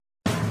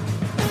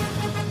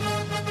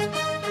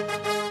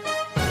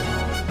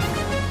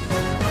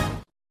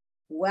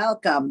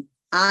Welcome.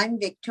 I'm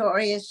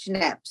Victoria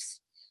Schneps,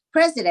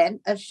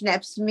 president of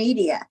Schneps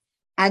Media.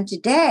 And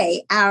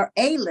today our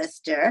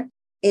A-lister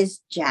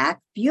is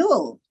Jack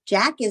Buell.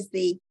 Jack is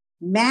the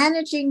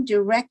managing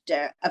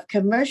director of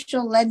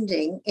commercial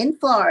lending in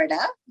Florida,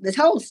 this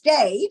whole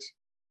state,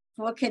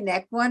 for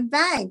ConnectOne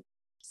Bank.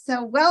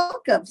 So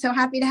welcome. So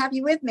happy to have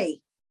you with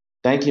me.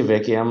 Thank you,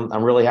 Vicki.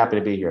 I'm really happy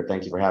to be here.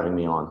 Thank you for having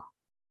me on.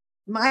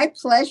 My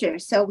pleasure.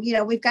 So,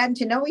 we've gotten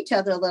to know each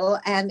other a little,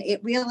 and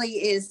it really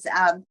is,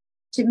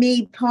 to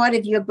me, part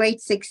of your great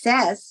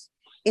success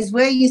is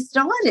where you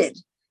started.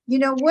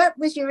 What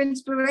was your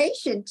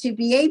inspiration to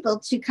be able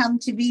to come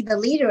to be the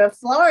leader of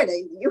Florida?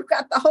 You've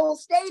got the whole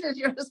state as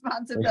your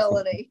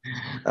responsibility.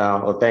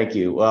 Well, thank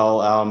you.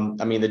 Well,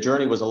 the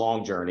journey was a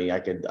long journey. I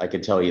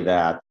could tell you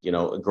that.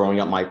 Growing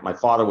up, my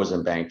father was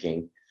in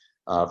banking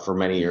for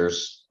many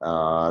years,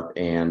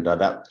 and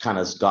that kind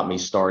of got me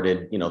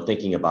started,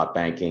 thinking about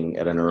banking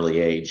at an early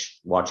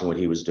age, watching what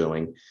he was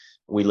doing.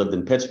 We lived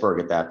in Pittsburgh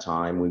at that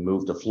time. We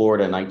moved to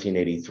Florida in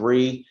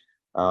 1983.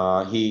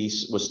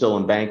 He was still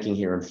in banking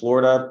here in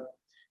Florida,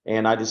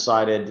 and I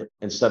decided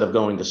instead of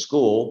going to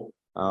school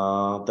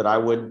that I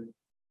would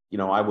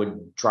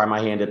try my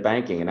hand at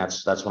banking, and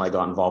that's when I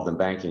got involved in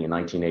banking in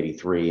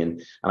 1983,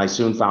 and I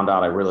soon found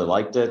out I really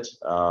liked it.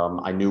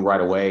 I knew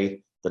right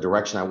away the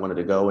direction I wanted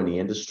to go in the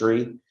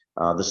industry,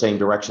 the same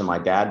direction my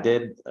dad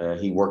did.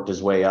 He worked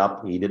his way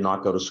up. He did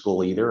not go to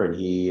school either, and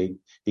he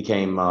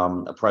became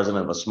a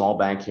president of a small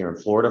bank here in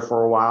Florida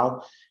for a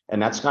while. And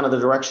that's kind of the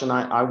direction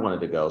I wanted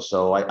to go.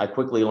 So I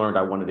quickly learned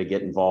I wanted to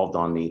get involved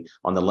on the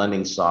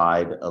lending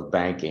side of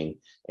banking,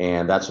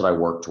 and that's what I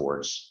worked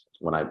towards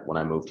when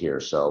I moved here.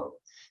 So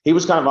he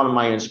was kind of on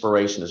my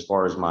inspiration as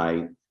far as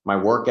my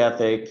work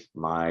ethic,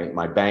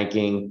 my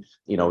banking.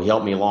 He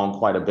helped me along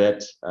quite a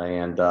bit,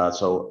 and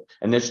so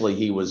initially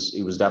he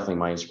was definitely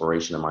my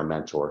inspiration and my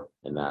mentor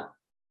in that.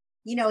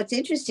 It's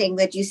interesting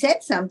that you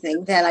said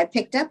something that I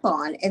picked up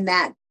on, in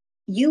that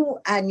you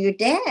and your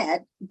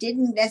dad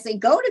didn't necessarily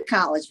go to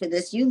college for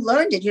this. You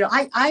learned it.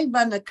 I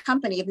run a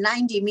company of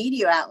 90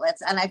 media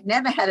outlets, and I've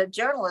never had a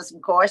journalism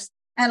course,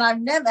 and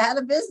I've never had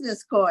a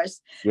business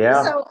course.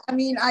 Yeah. So,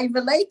 I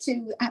relate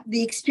to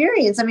the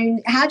experience.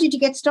 How did you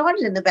get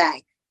started in the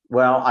bank?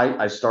 Well,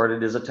 I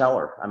started as a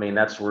teller.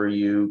 That's where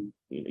you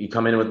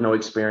come in with no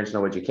experience,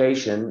 no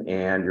education,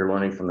 and you're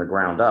learning from the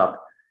ground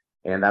up.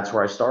 And that's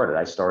where I started.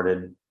 I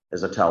started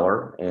as a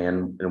teller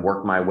and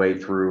worked my way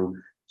through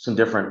some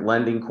different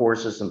lending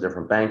courses, some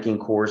different banking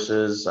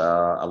courses,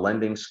 a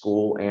lending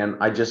school. And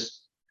I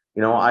just,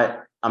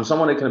 I'm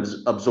someone that can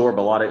absorb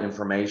a lot of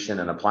information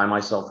and apply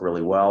myself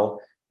really well.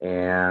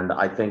 And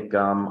I think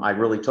I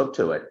really took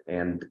to it.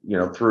 And,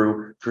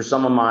 through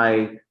some of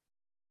my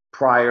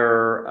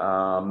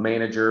prior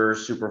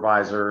managers,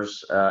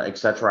 supervisors, et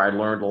cetera, I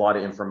learned a lot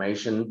of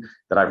information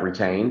that I've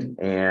retained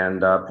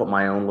and put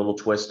my own little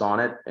twist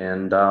on it,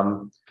 and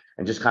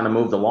just kind of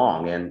moved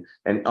along. And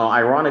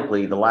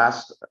ironically,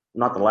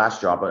 not the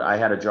last job, but I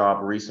had a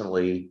job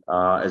recently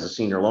as a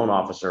senior loan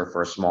officer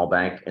for a small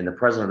bank, and the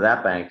president of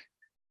that bank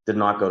did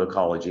not go to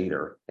college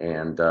either.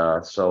 And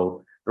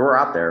so we're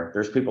out there.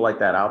 There's people like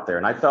that out there,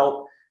 and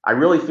I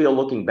really feel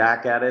looking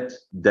back at it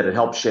that it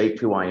helped shape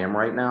who I am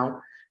right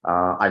now.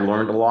 I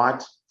learned a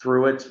lot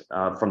through it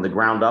from the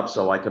ground up,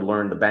 so I could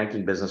learn the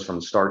banking business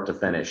from start to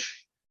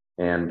finish,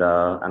 and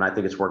I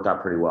think it's worked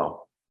out pretty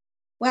well.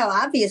 Well,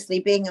 obviously,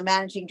 being a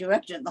managing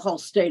director of the whole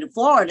state of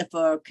Florida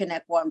for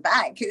ConnectOne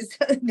Bank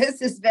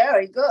this is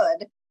very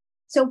good.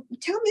 So,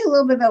 tell me a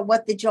little bit about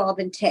what the job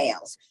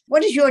entails.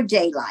 What is your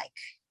day like?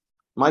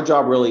 My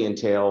job really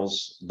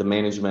entails the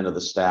management of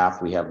the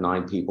staff. We have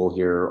 9 people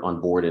here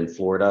on board in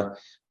Florida.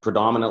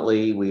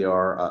 Predominantly, we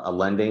are a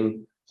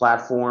lending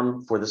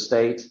platform for the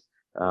state.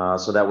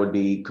 So that would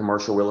be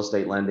commercial real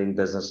estate lending,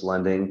 business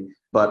lending,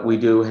 but we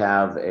do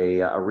have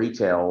a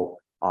retail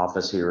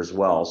office here as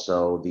well.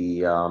 So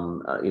the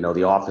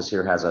office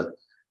here has a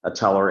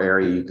teller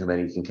area. You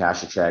can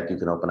cash a check, you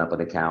can open up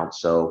an account.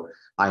 So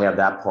I have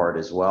that part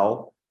as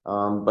well.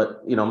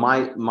 But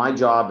my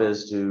job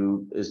is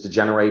to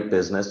generate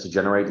business, to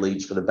generate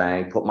leads for the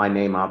bank, put my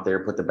name out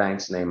there, put the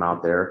bank's name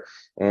out there,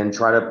 and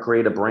try to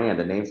create a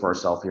brand, a name for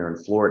ourselves here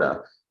in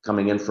Florida.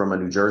 Coming in from a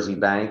New Jersey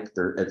bank,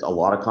 it's a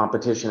lot of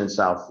competition in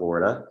South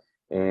Florida,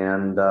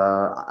 and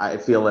I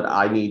feel that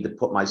I need to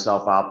put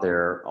myself out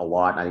there a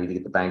lot. I need to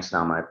get the bank's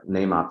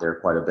name out there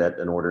quite a bit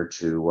in order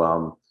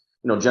to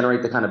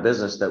generate the kind of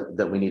business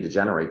that we need to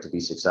generate to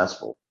be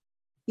successful.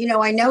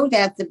 I know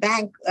that the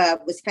bank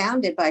was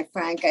founded by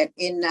Frank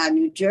in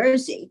New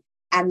Jersey,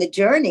 and the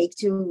journey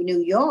to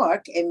New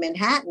York in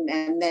Manhattan,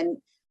 and then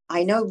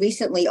I know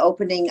recently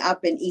opening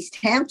up in East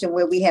Hampton,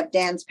 where we have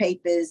Dan's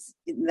Papers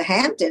in the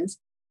Hamptons,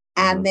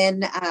 and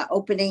then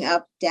opening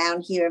up down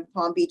here in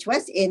Palm Beach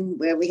West,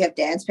 where we have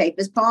Dan's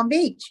Papers Palm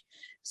Beach.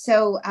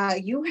 So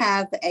you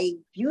have a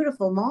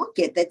beautiful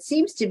market that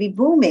seems to be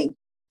booming.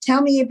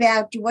 Tell me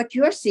about what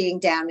you're seeing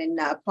down in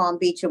Palm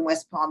Beach and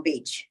West Palm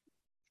Beach.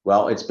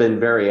 Well, it's been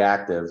very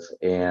active,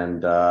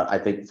 and I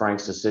think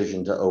Frank's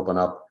decision to open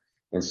up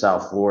in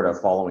South Florida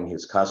following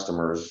his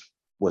customers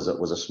was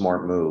a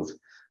smart move.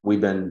 We've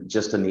been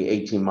just in the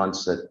 18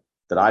 months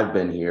that I've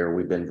been here,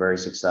 we've been very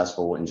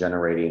successful in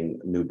generating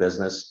new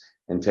business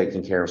and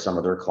taking care of some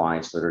of their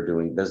clients that are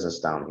doing business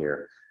down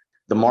here.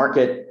 The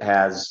market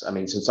has, I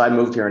mean, since I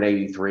moved here in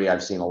 '83,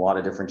 I've seen a lot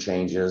of different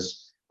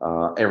changes.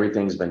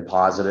 Everything's been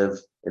positive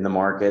in the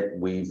market.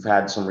 We've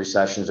had some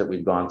recessions that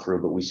we've gone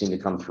through, but we seem to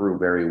come through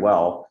very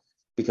well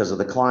because of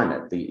the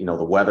climate, the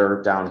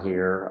weather down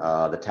here,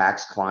 the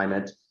tax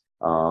climate.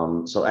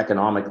 So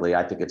economically,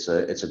 I think it's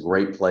a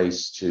great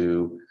place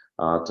to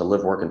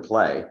live, work, and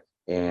play.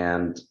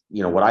 And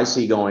what I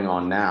see going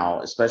on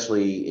now,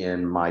 especially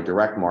in my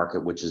direct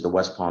market, which is the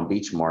West Palm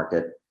Beach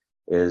market,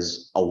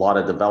 is a lot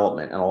of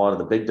development and a lot of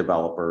the big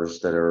developers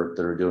that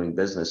are doing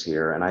business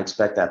here. And I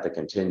expect that to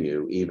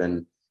continue,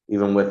 even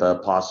with a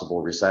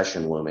possible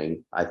recession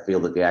looming. I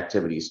feel that the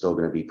activity is still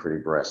going to be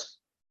pretty brisk.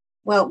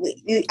 Well,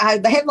 the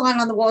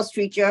headline on the Wall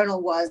Street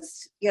Journal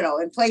was,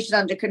 inflation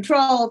under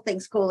control,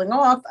 things cooling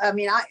off. I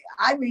mean,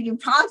 I'm reading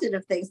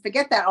positive things.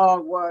 Forget that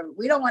R word.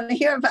 We don't want to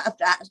hear about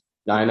that.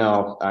 I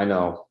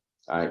know.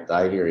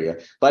 I hear you,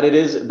 but it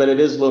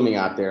is looming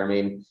out there. I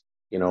mean,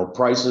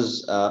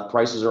 prices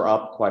are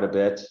up quite a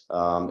bit.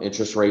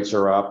 Interest rates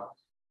are up,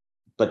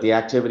 but the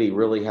activity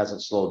really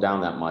hasn't slowed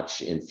down that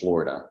much in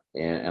Florida.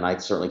 And I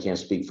certainly can't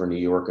speak for New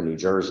York or New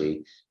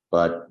Jersey,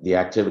 but the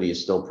activity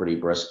is still pretty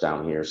brisk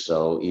down here.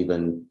 So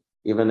even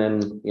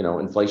in,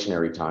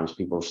 inflationary times,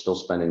 people are still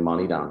spending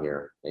money down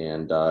here,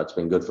 and it's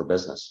been good for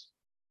business.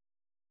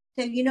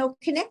 So,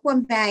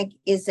 ConnectOne Bank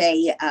is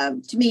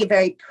to me, a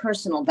very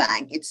personal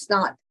bank. It's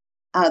not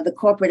the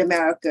corporate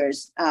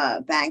America's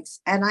banks.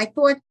 And I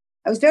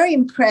was very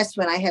impressed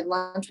when I had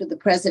lunch with the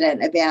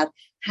president about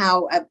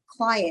how a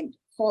client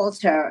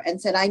called her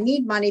and said, I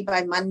need money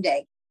by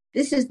Monday.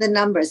 This is the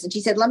numbers. And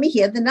she said, let me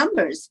hear the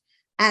numbers.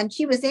 And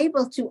she was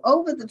able to,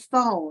 over the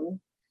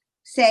phone,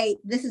 say,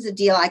 this is a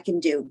deal I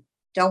can do.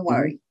 Don't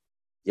worry.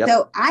 Yep.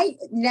 So I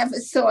never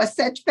saw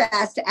such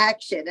fast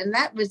action. And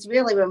that was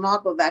really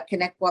remarkable about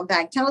ConnectOne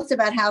Bank. Tell us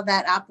about how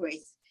that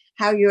operates,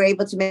 how you're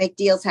able to make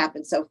deals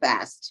happen so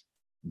fast.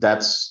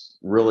 That's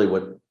really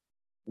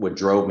what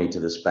drove me to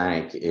this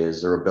bank,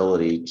 is their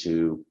ability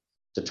to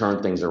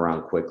turn things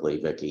around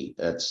quickly, Vicki.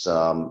 It's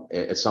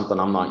something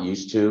I'm not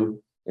used to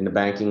in the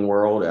banking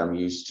world. I'm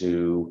used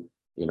to,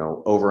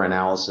 over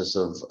analysis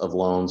of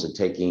loans and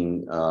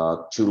taking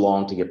too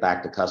long to get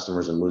back to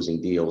customers and losing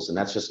deals. And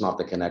that's just not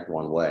the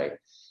ConnectOne way.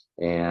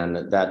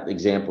 And that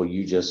example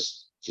you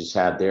just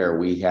had there,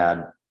 we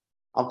had,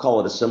 I'll call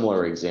it a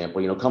similar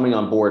example. Coming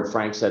on board,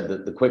 Frank said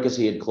that the quickest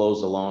he had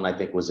closed a loan, I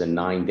think, was in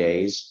 9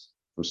 days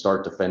from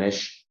start to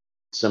finish.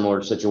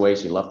 Similar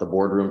situation. He left the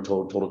boardroom,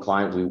 told a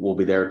client, we will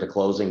be there to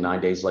closing.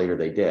 9 days later,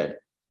 they did.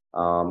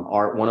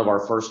 One of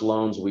our first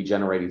loans we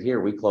generated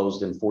here, we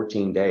closed in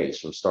 14 days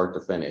from start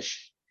to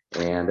finish.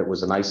 And it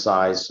was a nice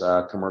size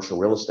commercial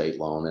real estate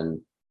loan.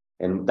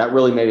 And that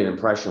really made an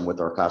impression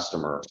with our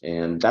customer.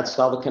 And that's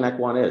how the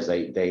ConnectOne is.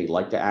 They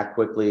like to act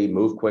quickly,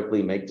 move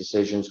quickly, make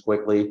decisions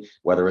quickly,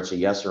 whether it's a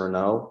yes or a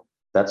no.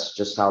 That's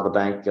just how the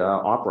bank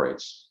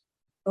operates.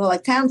 Well,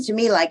 it sounds to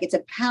me like it's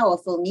a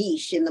powerful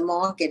niche in the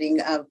marketing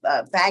of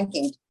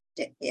banking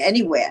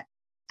anywhere,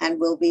 and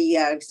will be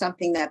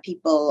something that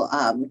people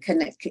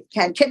can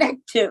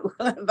connect to.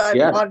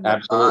 Yes,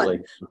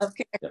 absolutely. Of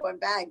ConnectOne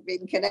Bank,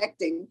 been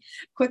connecting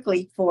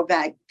quickly for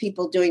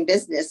people doing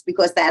business,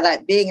 because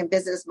that being in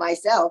business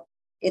myself,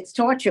 it's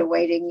torture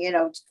waiting,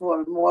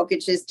 for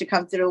mortgages to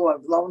come through or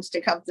loans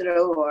to come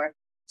through.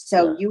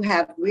 You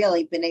have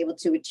really been able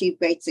to achieve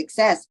great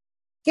success.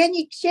 Can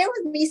you share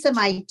with me some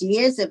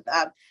ideas of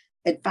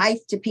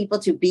advice to people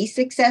to be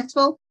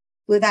successful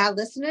with our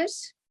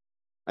listeners?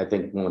 I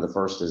think one of the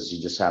first is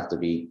you just have to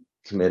be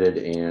committed,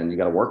 and you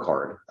got to work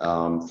hard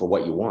for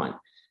what you want.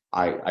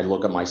 I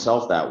look at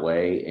myself that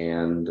way,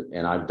 and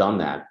I've done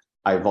that.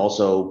 I've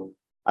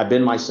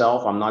been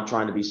myself. I'm not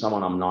trying to be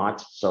someone I'm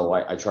not. So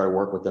I try to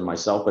work within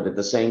myself. But at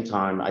the same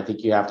time, I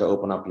think you have to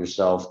open up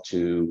yourself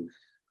to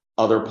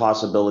other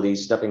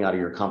possibilities, stepping out of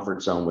your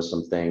comfort zone with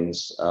some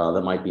things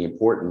that might be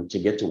important to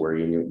get to where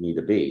you need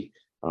to be.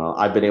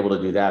 I've been able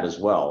to do that as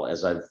well.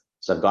 As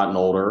I've gotten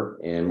older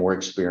and more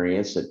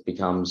experienced, it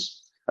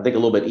becomes, I think, a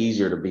little bit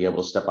easier to be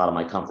able to step out of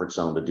my comfort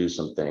zone to do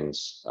some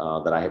things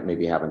that I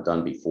maybe haven't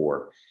done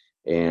before.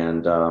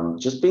 And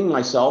just being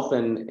myself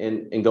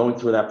and going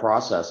through that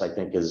process, I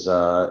think, is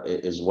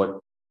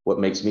what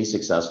makes me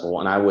successful.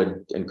 And I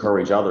would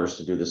encourage others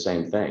to do the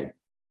same thing.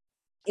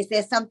 Is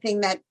there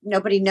something that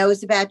nobody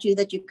knows about you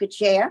that you could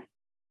share?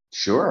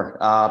 Sure.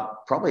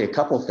 Probably a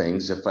couple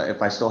things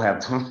if I still have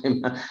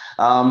time.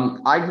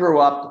 I grew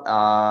up,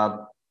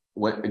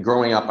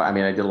 growing up, I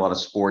mean, I did a lot of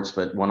sports,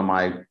 but one of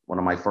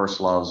my first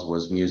loves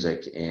was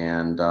music.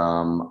 And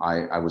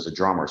I was a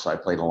drummer. So I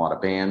played in a lot of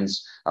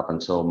bands up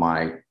until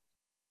my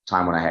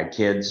time when I had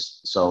kids.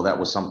 So that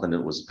was something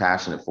that was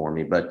passionate for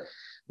me. But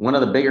one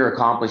of the bigger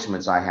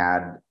accomplishments I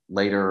had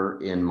later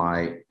in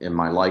my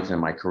life and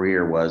my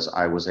career was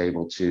I was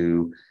able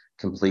to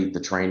complete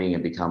the training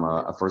and become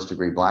a first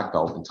degree black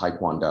belt in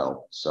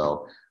Taekwondo.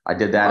 So I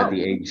did that at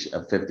the age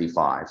of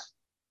 55.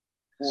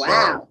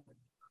 Wow. So,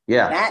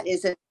 yeah. That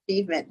is an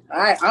achievement. All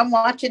right. I'm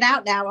watching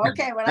out now.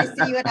 Okay. When I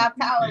see you in our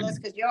power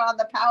list, because you're on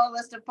the power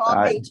list of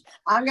Palm Beach,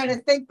 I'm going to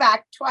think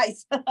back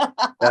twice.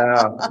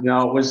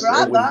 No, it was,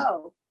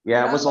 Bravo.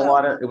 yeah, it was a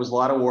lot Bravo. of, it was a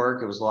lot of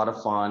work. It was a lot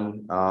of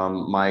fun.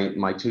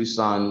 My two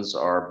sons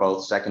are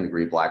both second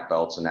degree black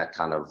belts, and that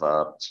kind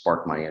of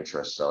sparked my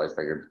interest. So I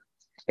figured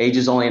age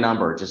is only a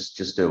number,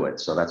 just do it.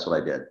 So that's what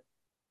I did.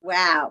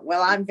 Wow.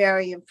 Well, I'm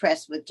very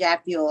impressed with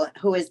Jack Buell,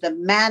 who is the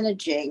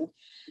managing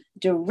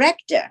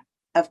director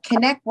of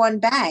ConnectOne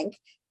Bank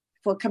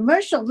for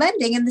commercial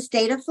lending in the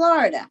state of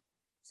Florida,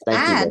 Thank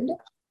you, and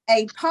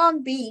Vicky. a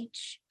Palm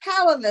Beach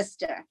power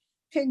lister.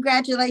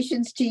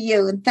 Congratulations to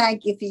you, and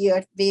thank you for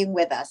your being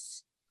with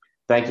us.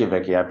 Thank you,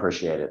 Vicky. I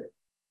appreciate it.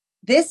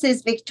 This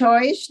is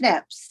Victoria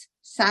Schneps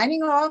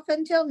signing off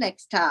until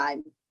next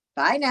time.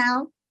 Bye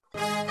now.